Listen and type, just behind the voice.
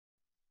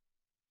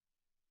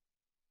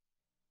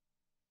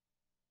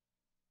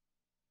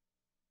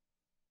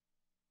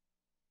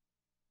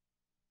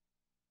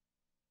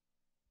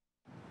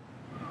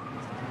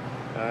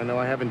I know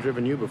I haven't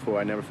driven you before.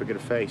 I never forget a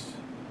face.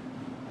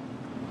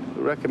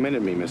 Who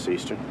recommended me, Miss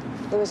Eastern?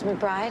 Louis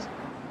McBride.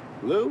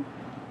 Lou?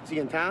 Is he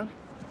in town?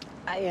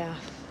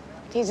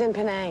 He's in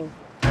Penang.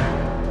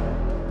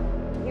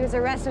 He was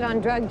arrested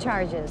on drug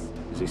charges.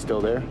 Is he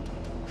still there?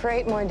 For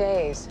 8 more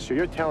days. So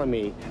you're telling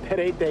me that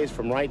 8 days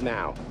from right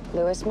now?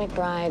 Louis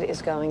McBride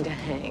is going to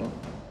hang.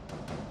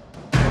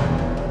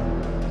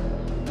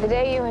 The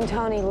day you and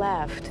Tony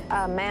left,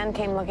 a man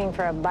came looking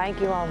for a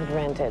bike you all had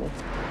rented.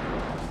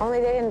 Only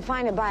they didn't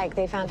find a bike,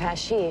 they found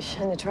hashish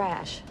in the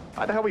trash.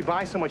 Why the hell we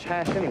buy so much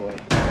hash anyway?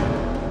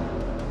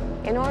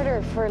 In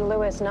order for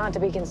Louis not to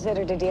be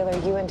considered a dealer,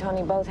 you and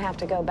Tony both have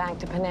to go back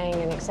to Penang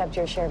and accept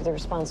your share of the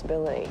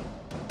responsibility.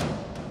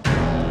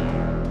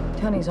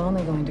 Tony's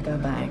only going to go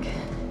back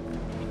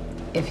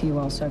if you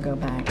also go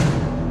back.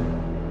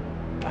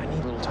 I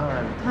need a little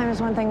time. Time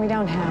is one thing we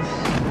don't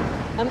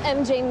have. I'm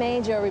MJ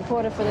Major, a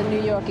reporter for the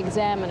New York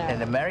Examiner.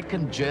 An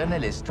American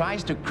journalist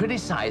tries to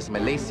criticize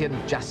Malaysian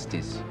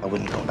justice. I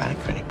wouldn't go back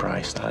for any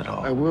price, not at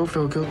all. I will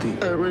feel guilty.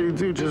 I really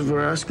do, just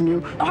for asking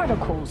you.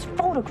 Articles,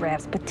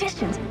 photographs,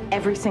 petitions,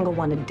 every single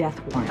one a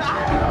death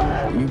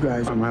warrant. You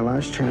guys are my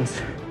last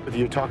chance. If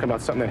you're talking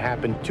about something that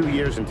happened 2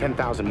 years and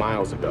 10,000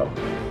 miles ago.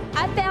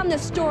 I found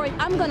this story.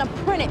 I'm gonna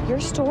print it. Your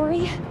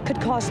story could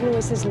cost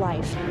Louis his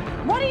life.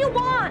 What do you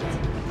want?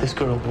 This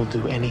girl will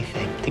do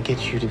anything to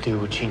get you to do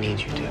what she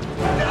needs you to.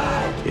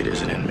 It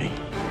isn't in me.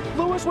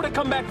 Louis would have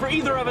come back for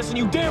either of us, and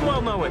you damn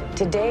well know it.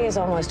 Today is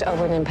almost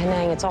over, and in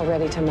Penang, it's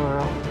already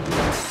tomorrow.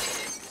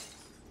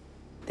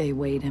 They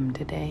weighed him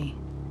today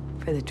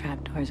for the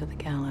trapdoors of the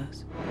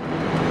gallows.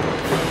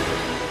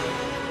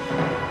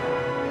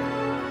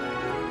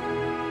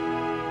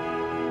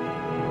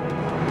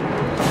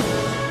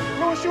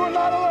 Louis, you are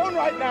not alone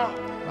right now.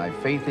 My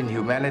faith in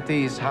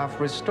humanity is half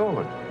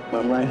restored.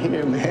 I'm right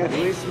here, man.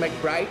 Louis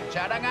McBride,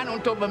 cadangan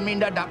untuk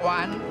meminda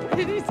dakwaan. What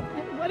did he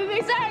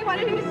say?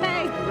 What did he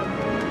say?